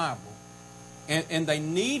understand the Bible, and they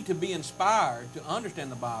need to be inspired to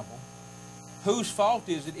understand the Bible, whose fault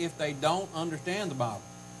is it if they don't understand the Bible?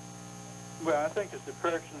 Well, I think it's the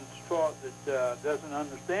person's fault that doesn't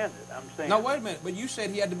understand it. I'm saying. No, wait a minute. But you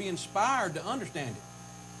said he had to be inspired to understand it.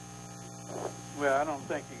 Well, I don't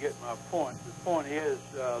think you get my point. The point is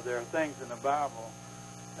there are things in the Bible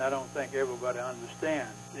I don't think everybody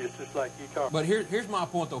understands. It's just like you talk. But here's my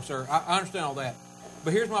point, though, sir. I understand all that.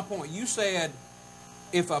 But here's my point. You said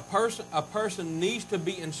if a person needs to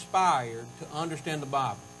be inspired to understand the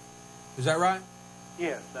Bible. Is that right?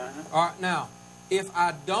 Yes. All right. Now, if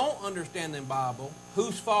I don't understand the Bible,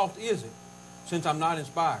 whose fault is it since I'm not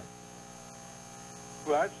inspired?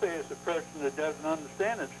 Well, I'd say it's the person that doesn't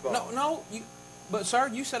understand its fault. No. But, sir,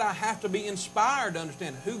 you said I have to be inspired to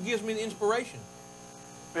understand it. Who gives me the inspiration?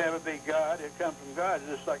 It would be God. It comes from God,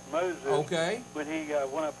 just like Moses. Okay. When he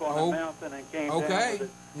went up on the mountain and came down with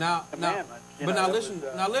the commandments. Now listen.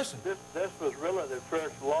 This was really the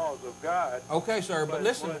first laws of God. Okay, sir, but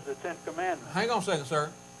listen. Was the 10 Commandments. Hang on a second, sir.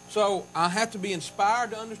 So I have to be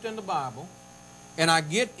inspired to understand the Bible, and I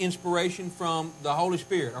get inspiration from the Holy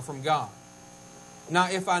Spirit or from God. Now,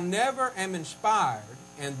 if I never am inspired,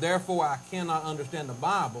 and therefore I cannot understand the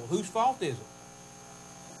Bible, whose fault is it?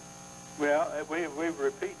 Well, we're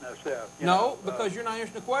repeating ourselves. Because you're not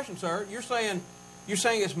answering the question, sir. You're saying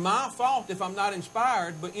it's my fault if I'm not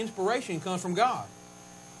inspired, but inspiration comes from God.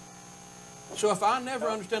 So if I never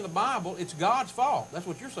understand the Bible, it's God's fault. That's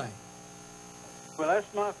what you're saying. Well,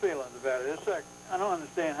 that's my feelings about it. It's like I don't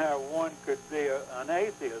understand how one could be an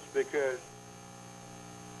atheist because...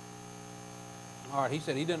 All right, he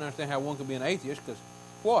said he didn't understand how one could be an atheist because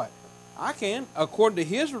what? I can. According to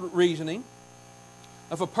his reasoning,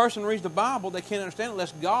 if a person reads the Bible, they can't understand it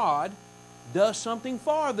unless God does something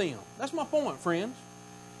for them. That's my point, friends.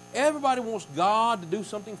 Everybody wants God to do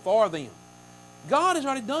something for them. God has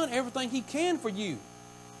already done everything He can for you.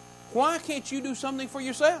 Why can't you do something for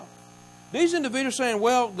yourself? These individuals are saying,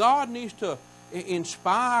 well, God needs to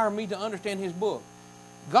inspire me to understand His book.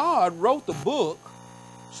 God wrote the book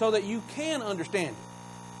so that you can understand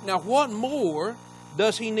it. Now, what more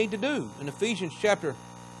does He need to do? In Ephesians chapter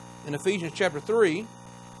 3,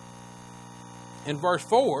 in verse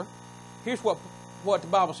 4, here's what the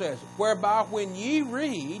Bible says. Whereby when ye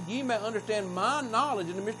read, ye may understand my knowledge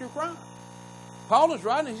in the mystery of Christ. Paul is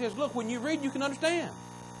writing, he says, look, when you read, you can understand.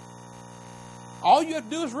 All you have to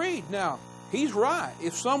do is read. Now, he's right.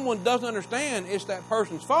 If someone doesn't understand, it's that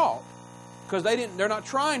person's fault because they're not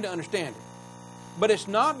trying to understand it. But it's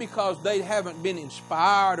not because they haven't been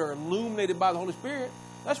inspired or illuminated by the Holy Spirit.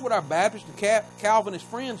 That's what our Baptist and Calvinist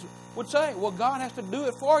friends would say. Well, God has to do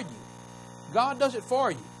it for you. God does it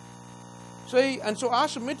for you. See, and so I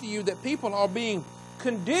submit to you that people are being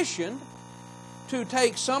conditioned to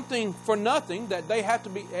take something for nothing, that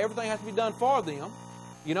everything has to be done for them.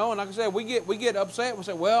 You know, and like I said, we get upset. We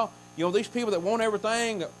say, well, you know, these people that want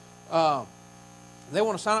everything, they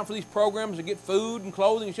want to sign up for these programs and get food and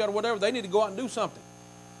clothing and shelter, whatever. They need to go out and do something.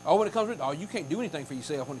 Oh, when it comes to you can't do anything for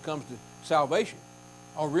yourself when it comes to salvation.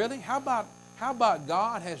 Oh, really? How about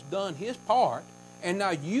God has done His part, and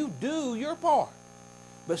now you do your part?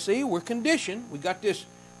 But see, we're conditioned. We got this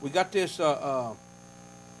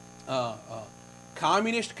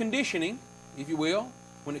communist conditioning, if you will,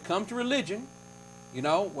 when it comes to religion. You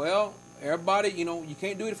know, well, everybody, you know, you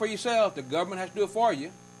can't do it for yourself. The government has to do it for you.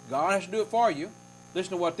 God has to do it for you.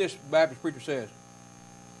 Listen to what this Baptist preacher says.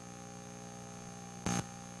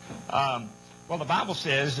 Well, the Bible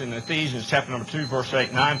says in Ephesians chapter number 2, verse 8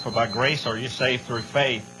 and 9, for by grace are you saved through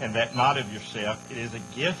faith, and that not of yourself. It is a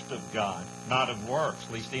gift of God, not of works,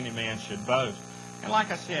 lest any man should boast. And like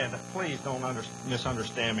I said, please don't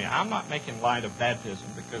misunderstand me. I'm not making light of baptism,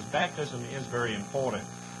 because baptism is very important.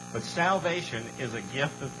 But salvation is a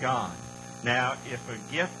gift of God. Now, if a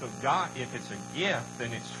gift of God, if it's a gift,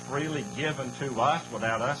 then it's freely given to us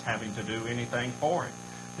without us having to do anything for it.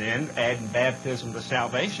 Then adding baptism to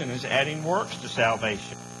salvation is adding works to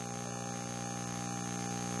salvation.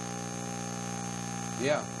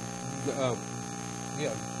 Yeah.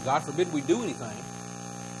 God forbid we do anything.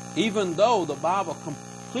 Even though the Bible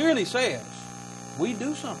clearly says we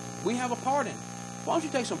do something. We have a part in it. Why don't you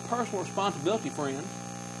take some personal responsibility, friends,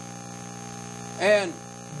 and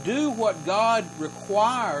do what God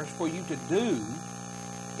requires for you to do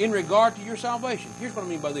in regard to your salvation. Here's what I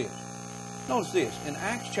mean by this. Notice this. In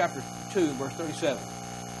Acts chapter 2, verse 37,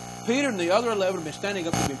 Peter and the other 11 had been standing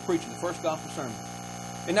up and been preaching the first gospel sermon.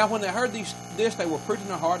 And now when they heard this, they were preaching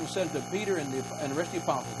their heart and said to Peter and the rest of the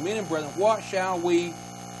apostles, men and brethren, what shall we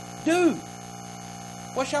do?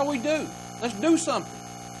 What shall we do? Let's do something.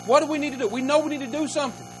 What do we need to do? We know we need to do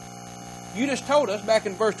something. You just told us back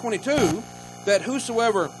in verse 22 that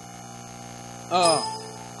whosoever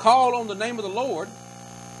call on the name of the Lord,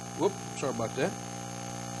 sorry about that.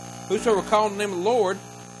 Whosoever call on the name of the Lord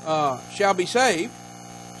shall be saved.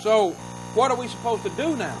 So what are we supposed to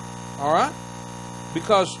do now? All right?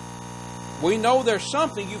 Because we know there's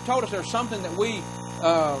something. You've told us there's something that we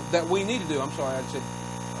need to do. I'm sorry, I said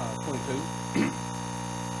 22.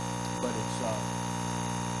 But it's not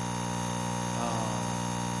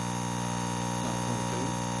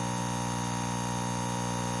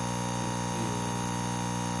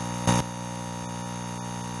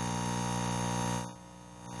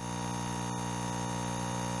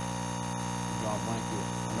 22.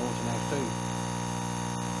 I know it's in Acts 2.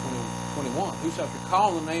 21. Whosoever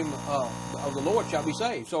call on the name of the Lord shall be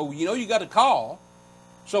saved. So you know you got to call.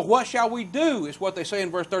 So what shall we do is what they say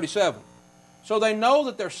in verse 37. So they know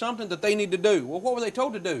that there's something that they need to do. Well, what were they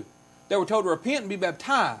told to do? They were told to repent and be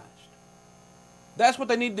baptized. That's what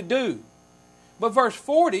they need to do. But verse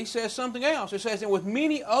 40 says something else. It says, and with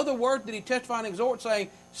many other words did he testify and exhort, saying,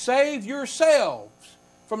 save yourselves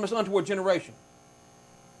from this untoward generation.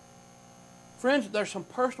 Friends, there's some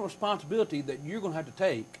personal responsibility that you're going to have to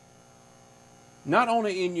take, not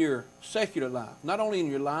only in your secular life, not only in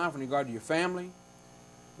your life in regard to your family,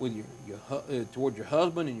 with toward your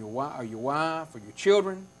husband and your wife or your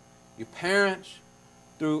children, your parents,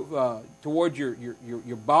 toward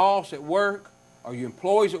your boss at work or your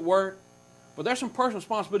employees at work. But there's some personal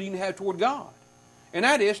responsibility you have toward God. And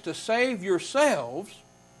that is to save yourselves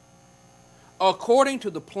according to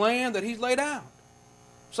the plan that He's laid out.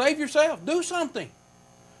 Save yourself. Do something.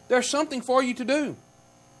 There's something for you to do.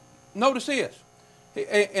 Notice this.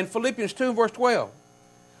 In Philippians 2, verse 12,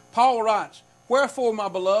 Paul writes, wherefore, my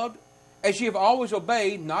beloved, as ye have always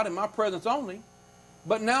obeyed, not in my presence only,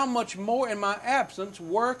 but now much more in my absence,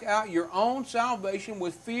 work out your own salvation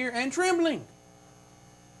with fear and trembling.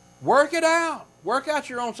 Work it out. Work out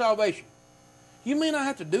your own salvation. You mean I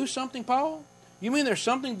have to do something, Paul? You mean there's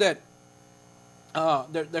something that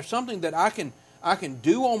there's something that I can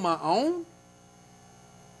do on my own?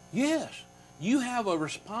 Yes. You have a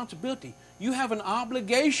responsibility. You have an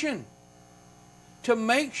obligation to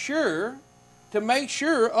make sure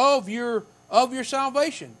of your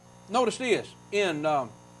salvation. Notice this in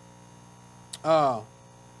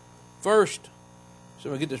first. So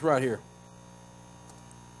let me get this right here.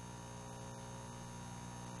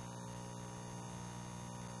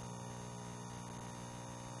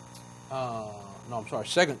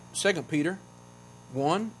 Second Peter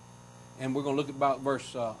 1, and we're going to look at about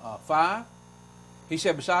verse 5. He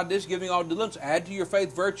said, beside this, giving all diligence, add to your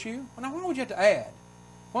faith virtue. Well, now, why would you have to add?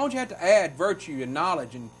 Why would you have to add virtue and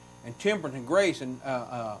knowledge and temperance and grace and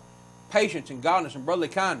patience and godliness and brotherly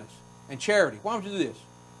kindness and charity. Why don't you do this?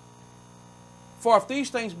 For if these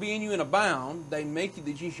things be in you and abound, they make you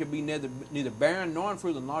that ye shall be neither barren nor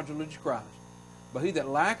unfruitful in the knowledge of Jesus Christ. But he that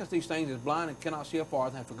lacketh these things is blind and cannot see afar,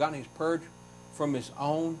 and hath forgotten his purge from his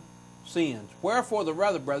own sins. Wherefore the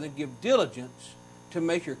rather, brethren, give diligence to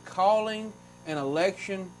make your calling and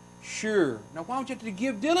election sure. Now why don't you have to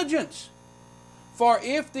give diligence? For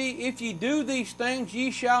if ye do these things,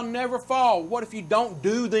 ye shall never fall. What if you don't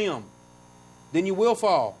do them? Then you will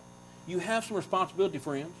fall. You have some responsibility,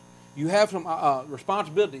 friends. You have some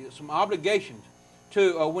responsibility, some obligations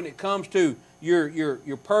to when it comes to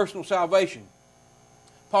your personal salvation.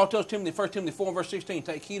 Paul tells Timothy, 1 Timothy 4 verse 16,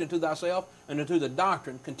 take heed unto thyself and unto the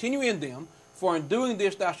doctrine. Continue in them, for in doing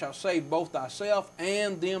this thou shalt save both thyself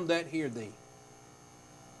and them that hear thee.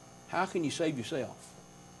 How can you save yourself?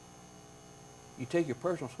 You take your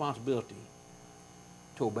personal responsibility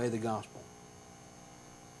to obey the gospel.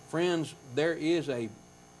 Friends, there is a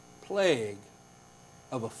plague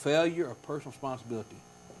of a failure of personal responsibility.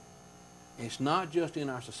 It's not just in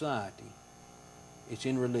our society, it's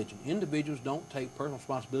in religion. Individuals don't take personal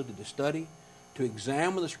responsibility to study, to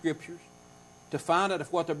examine the Scriptures, to find out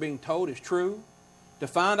if what they're being told is true, to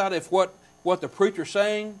find out if what the preacher's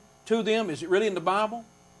saying to them, is it really in the Bible?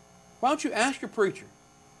 Why don't you ask your preacher?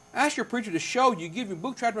 Ask your preacher to show you, give you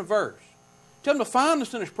book, chapter, and verse. Tell them to find the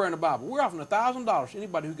sinner's prayer in the Bible. We're offering $1,000 to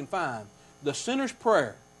anybody who can find the sinner's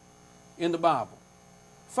prayer in the Bible.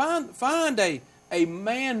 Find a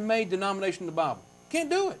man-made denomination in the Bible. Can't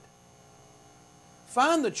do it.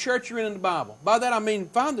 Find the church you're in the Bible. By that I mean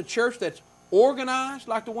find the church that's organized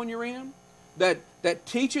like the one you're in, that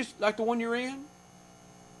teaches like the one you're in,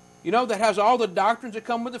 that has all the doctrines that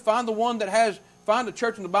come with it. Find the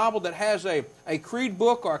church in the Bible that has a creed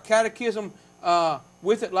book or a catechism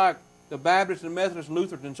with it like the Baptists and Methodists and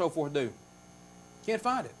Lutherans and so forth do. Can't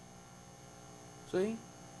find it. See?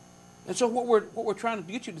 And so what we're trying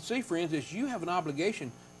to get you to see, friends, is you have an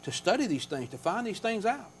obligation to study these things, to find these things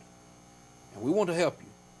out. And we want to help you.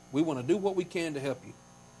 We want to do what we can to help you.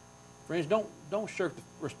 Friends, don't shirk the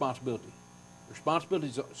responsibility. Responsibility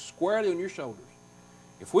is squarely on your shoulders.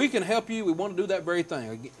 If we can help you, we want to do that very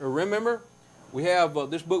thing. Remember, we have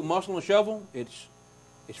this book, Muscle and Shovel. It's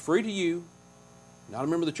free to you. Not a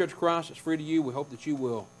member of the Church of Christ. It's free to you. We hope that you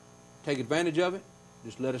will take advantage of it.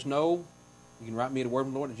 Just let us know. You can write me at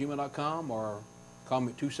wordfromthelord@gmail.com or call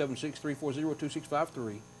me at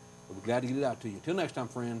 276-340-2653. We'll be glad to get it out to you. Until next time,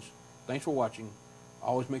 friends, thanks for watching.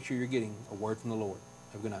 Always make sure you're getting a word from the Lord.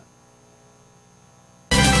 Have a good night.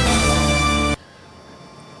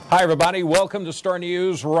 Hi, everybody. Welcome to Star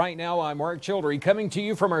News. Right now, I'm Mark Childry coming to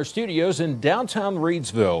you from our studios in downtown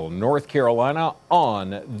Reidsville, North Carolina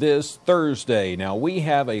on this Thursday. Now, we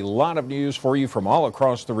have a lot of news for you from all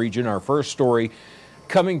across the region. Our first story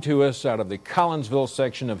coming to us out of the Collinsville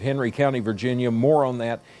section of Henry County, Virginia. More on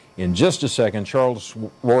that in just a second. Charles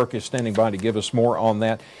Rourke is standing by to give us more on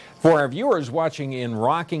that. For our viewers watching in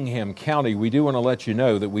Rockingham County, we do want to let you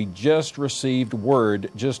know that we just received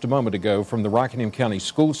word just a moment ago from the Rockingham County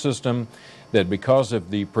school system that because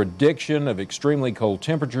of the prediction of extremely cold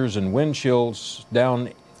temperatures and wind chills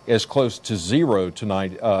down as close to zero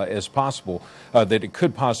tonight as possible, that it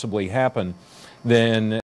could possibly happen, then